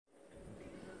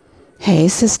Hey,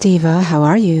 Sis Diva, how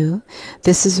are you?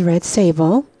 This is Red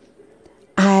Sable.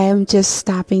 I'm just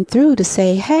stopping through to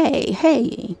say,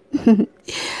 hey.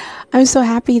 I'm so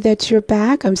happy that you're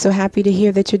back. I'm so happy to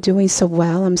hear that you're doing so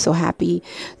well. I'm so happy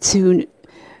to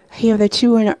hear that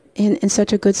you are in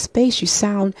such a good space. You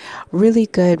sound really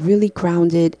good, really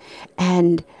grounded.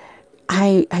 And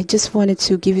I just wanted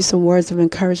to give you some words of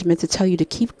encouragement to tell you to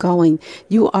keep going.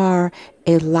 You are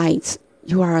a light.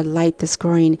 You are a light that's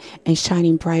growing and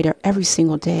shining brighter every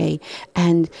single day.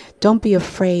 And don't be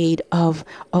afraid of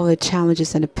all the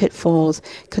challenges and the pitfalls.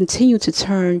 Continue to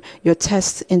turn your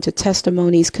tests into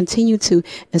testimonies. Continue to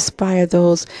inspire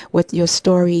those with your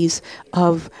stories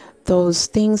of those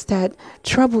things that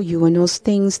trouble you and those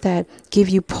things that give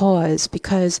you pause,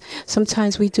 because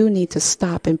sometimes we do need to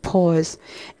stop and pause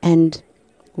and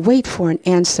wait for an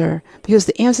answer, because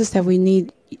the answers that we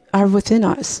need are within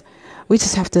us. We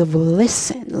just have to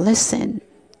listen,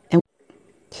 and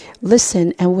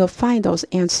we'll find those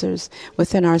answers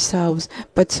within ourselves.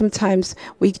 But sometimes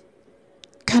we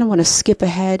kind of want to skip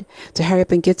ahead to hurry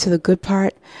up and get to the good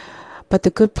part. But the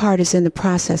good part is in the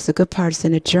process. The good part is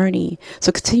in the journey.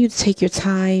 So continue to take your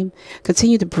time.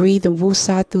 Continue to breathe and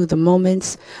woosah through the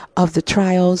moments of the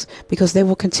trials, because they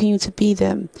will continue to be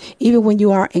them. Even when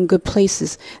you are in good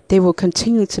places, they will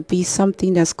continue to be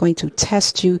something that's going to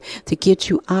test you, to get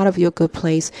you out of your good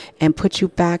place and put you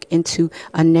back into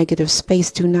a negative space.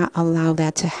 Do not allow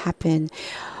that to happen.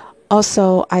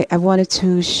 Also, I wanted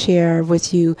to share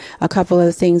with you a couple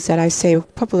of things that I say, a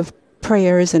couple of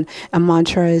prayers and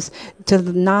mantras.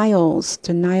 Denials.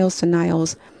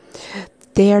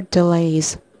 They're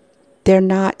delays. They're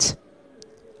not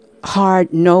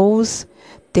hard no's.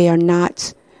 They are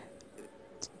not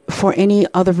for any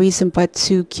other reason but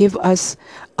to give us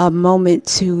a moment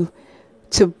to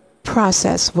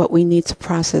process what we need to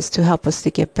process to help us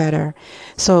to get better.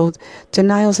 So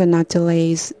denials are not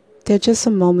delays. They're just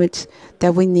a moment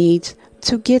that we need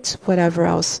to get whatever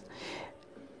else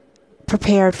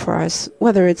prepared for us,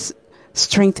 whether it's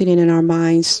strengthening in our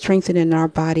minds, strengthening in our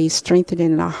bodies,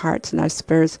 strengthening in our hearts and our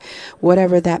spirits,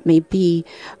 whatever that may be.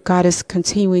 God is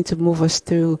continuing to move us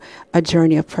through a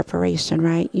journey of preparation,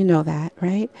 right? You know that,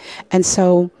 right? And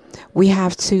so we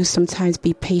have to sometimes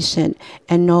be patient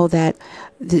and know that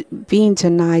being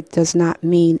denied does not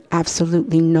mean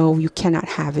absolutely no, you cannot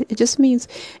have it. It just means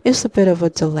it's a bit of a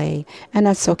delay, and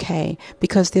that's okay,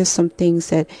 because there's some things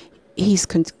that He's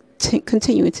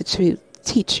continuing to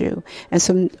teach you, and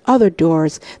some other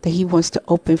doors that He wants to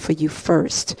open for you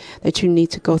first, that you need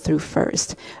to go through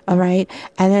first. All right.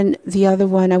 And then the other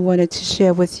one I wanted to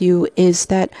share with you is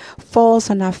that falls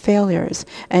are not failures.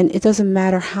 And it doesn't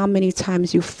matter how many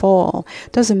times you fall.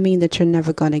 It doesn't mean that you're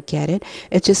never going to get it.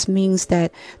 It just means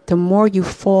that the more you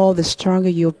fall, the stronger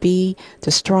you'll be,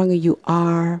 the stronger you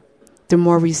are, the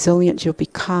more resilient you'll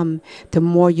become, the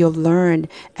more you'll learn.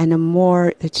 And the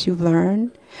more that you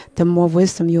learn, the more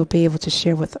wisdom you'll be able to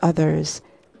share with others.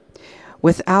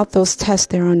 Without those tests,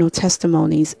 there are no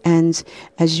testimonies. And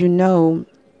as you know,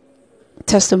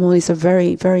 testimonies are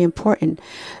very, very important,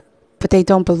 but they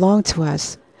don't belong to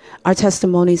us. Our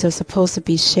testimonies are supposed to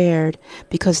be shared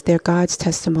because they're God's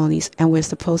testimonies, and we're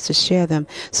supposed to share them.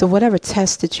 So whatever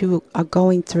test that you are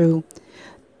going through,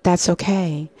 that's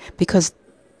okay, because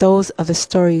those are the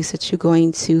stories that you're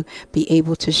going to be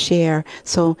able to share.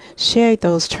 So share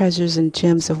those treasures and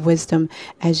gems of wisdom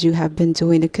as you have been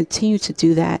doing, and continue to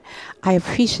do that. I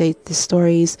appreciate the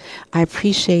stories. I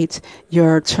appreciate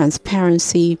your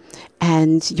transparency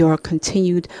and your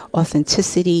continued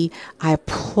authenticity. I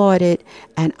applaud it,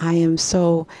 and I am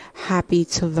so happy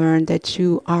to learn that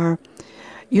you're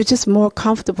just more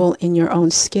comfortable in your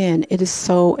own skin. It is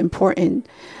so important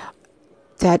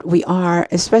that we are,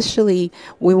 especially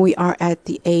when we are at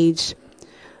the age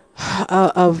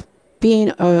of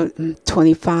being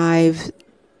 25,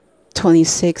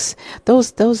 26.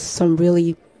 Those are some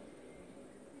really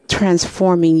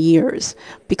transforming years,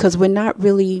 because we're not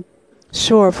really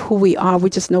sure of who we are. We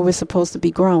just know we're supposed to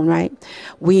be grown, right?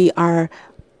 We are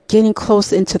getting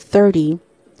close into 30.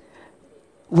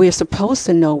 We're supposed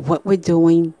to know what we're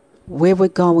doing, where we're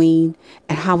going,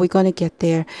 and how we're going to get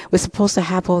there. We're supposed to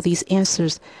have all these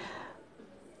answers.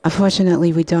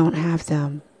 Unfortunately, we don't have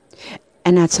them.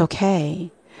 And that's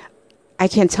okay. I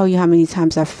can't tell you how many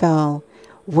times I fell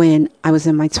when I was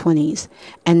in my 20s.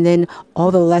 And then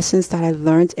all the lessons that I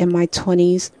learned in my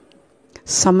 20s,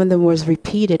 some of them was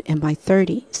repeated in my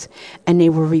 30s. And they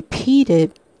were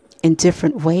repeated in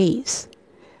different ways.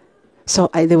 So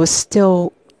there was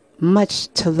still much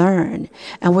to learn,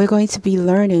 and we're going to be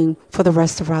learning for the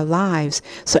rest of our lives.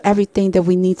 So everything that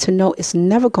we need to know is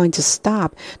never going to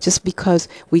stop just because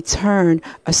we turn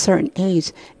a certain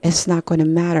age. It's not going to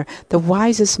matter. The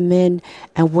wisest men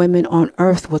and women on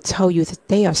earth will tell you that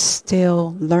they are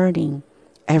still learning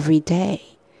every day.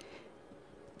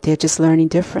 They're just learning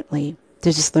differently.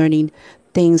 They're just learning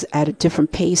things at a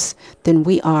different pace than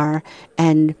we are,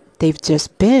 and they've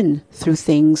just been through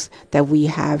things that we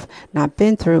have not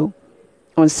been through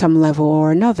on some level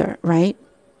or another, right?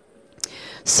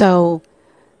 So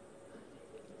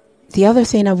the other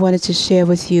thing I wanted to share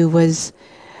with you was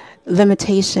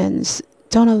limitations.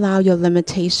 Don't allow your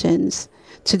limitations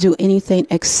to do anything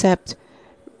except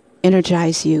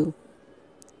energize you,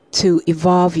 to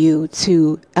evolve you,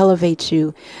 to elevate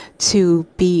you, to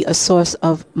be a source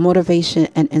of motivation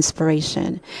and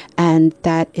inspiration. And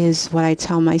that is what I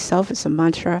tell myself. It's a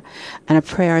mantra and a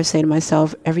prayer I say to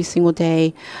myself every single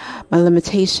day. My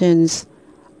limitations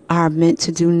are meant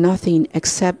to do nothing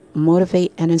except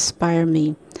motivate and inspire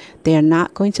me. They are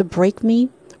not going to break me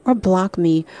or block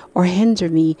me or hinder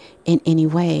me in any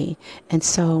way. And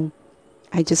so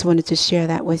I just wanted to share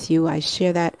that with you. I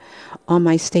share that on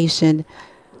my station.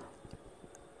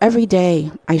 Every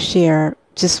day I share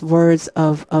just words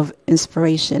of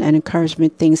inspiration and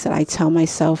encouragement, things that I tell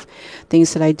myself,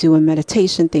 things that I do in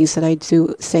meditation, things that I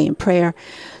do say in prayer,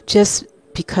 just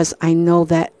because I know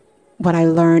that what I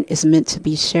learn is meant to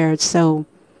be shared. So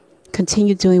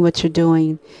continue doing what you're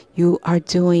doing. You are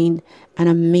doing an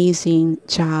amazing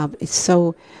job. It's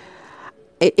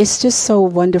just so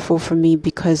wonderful for me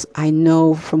because I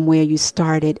know from where you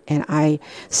started and I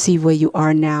see where you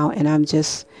are now, and I'm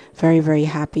just very, very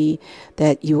happy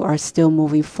that you are still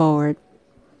moving forward.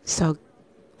 So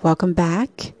welcome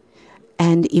back.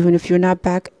 And even if you're not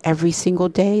back every single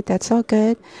day, that's all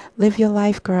good. Live your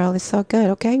life, girl. It's all good,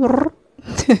 okay?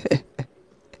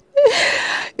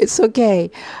 It's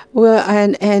okay. Well,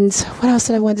 and what else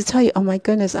did I want to tell you? Oh my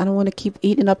goodness, I don't want to keep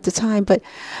eating up the time, but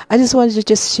I just wanted to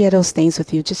just share those things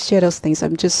with you. Just share those things.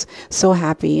 I'm just so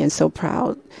happy and so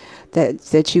proud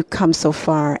that you come so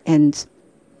far, and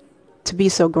to be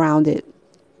so grounded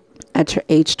at your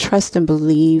age. Trust and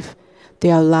believe.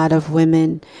 There are a lot of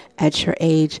women at your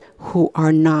age who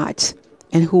are not,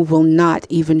 and who will not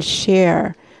even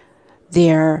share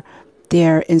their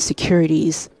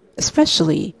insecurities,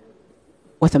 especially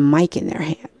with a mic in their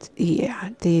hand. Yeah,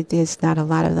 there's not a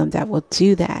lot of them that will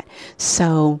do that.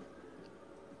 So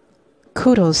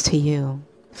kudos to you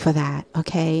for that,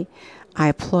 okay? I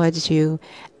applaud you,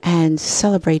 and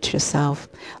celebrate yourself.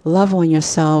 Love on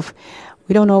yourself.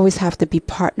 We don't always have to be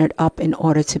partnered up in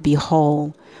order to be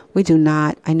whole. We do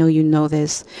not. I know you know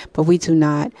this, but we do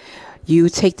not. You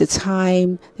take the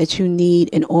time that you need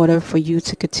in order for you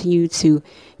to continue to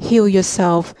heal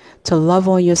yourself, to love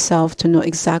on yourself, to know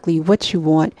exactly what you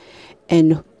want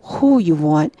and who you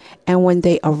want. And when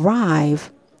they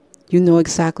arrive, you know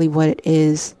exactly what it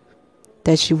is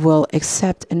that you will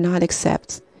accept and not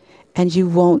accept. And you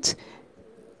won't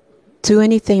do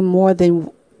anything more than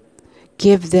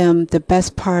give them the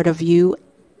best part of you,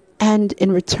 and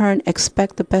in return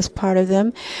expect the best part of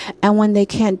them. And when they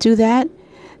can't do that,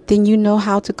 then you know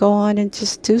how to go on and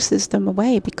just deuces them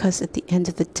away, because at the end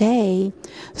of the day,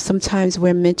 sometimes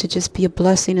we're meant to just be a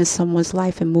blessing in someone's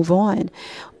life and move on.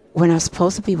 We're not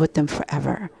supposed to be with them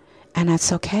forever, and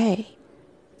that's okay.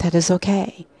 That is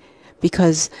okay,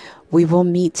 because we will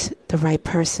meet the right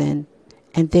person,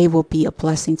 and they will be a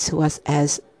blessing to us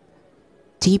as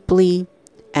deeply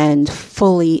and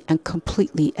fully and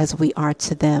completely as we are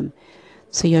to them.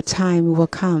 So your time will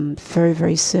come very,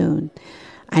 very soon.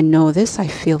 I know this. I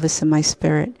feel this in my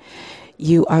spirit.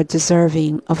 You are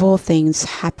deserving of all things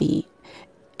happy,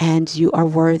 and you are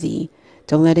worthy.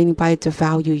 Don't let anybody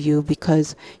devalue you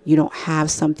because you don't have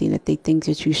something that they think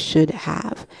that you should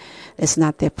have. It's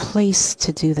not their place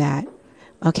to do that.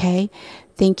 Okay?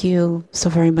 Thank you so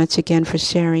very much again for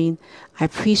sharing. I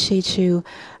appreciate you.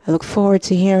 I look forward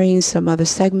to hearing some other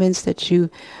segments that you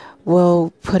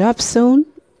will put up soon.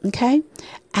 Okay?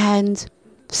 And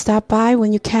stop by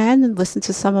when you can and listen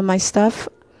to some of my stuff.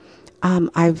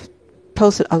 I've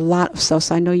posted a lot of stuff,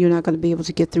 so I know you're not going to be able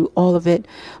to get through all of it.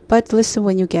 But listen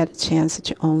when you get a chance at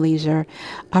your own leisure.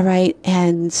 All right?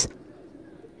 And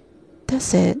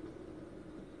that's it.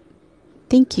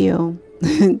 Thank you.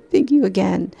 Thank you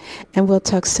again. And we'll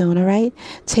talk soon, all right?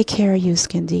 Take care of you,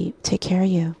 Skin Deep. Take care of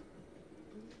you.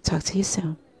 Talk to you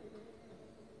soon.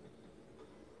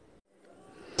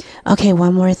 Okay,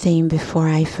 one more thing before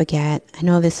I forget. I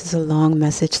know this is a long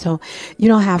message, so you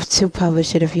don't have to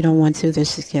publish it if you don't want to.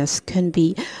 This just can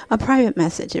be a private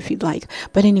message if you'd like.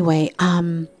 But anyway,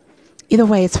 either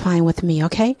way, it's fine with me,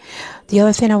 okay? The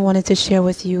other thing I wanted to share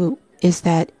with you is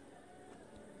that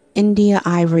India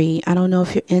Irie, I don't know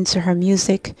if you're into her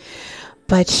music,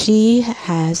 but she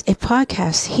has a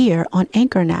podcast here on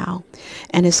Anchor now,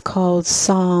 and it's called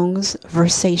Songs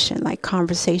Versation, like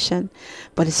conversation,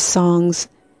 but it's Songs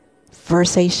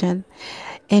Versation.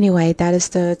 Anyway, that is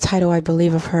the title, I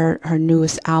believe, of her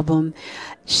newest album.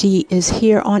 She is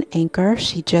here on Anchor.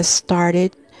 She just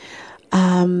started.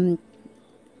 When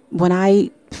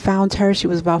I found her, she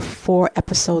was about 4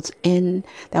 episodes in.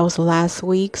 That was last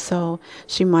week, so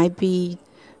she might be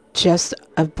just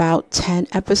about 10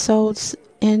 episodes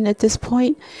in at this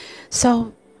point.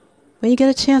 So when you get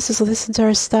a chance to listen to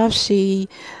her stuff, she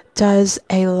does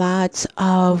a lot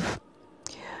of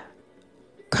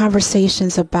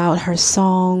conversations about her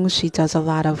songs. She does a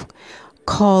lot of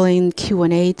calling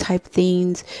Q&A type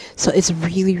things. So it's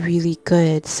really, really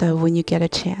good. So when you get a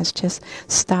chance, just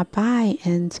stop by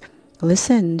and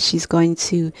listen. She's going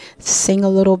to sing a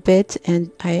little bit,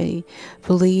 and I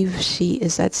believe she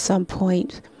is at some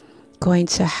point going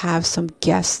to have some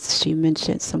guests. She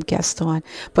mentioned some guests on,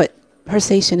 but her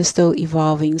station is still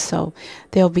evolving, so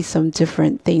there'll be some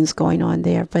different things going on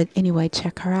there. But anyway,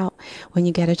 check her out when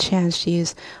you get a chance. She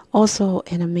is also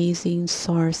an amazing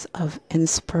source of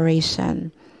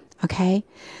inspiration. Okay?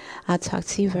 I'll talk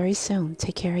to you very soon.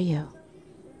 Take care of you.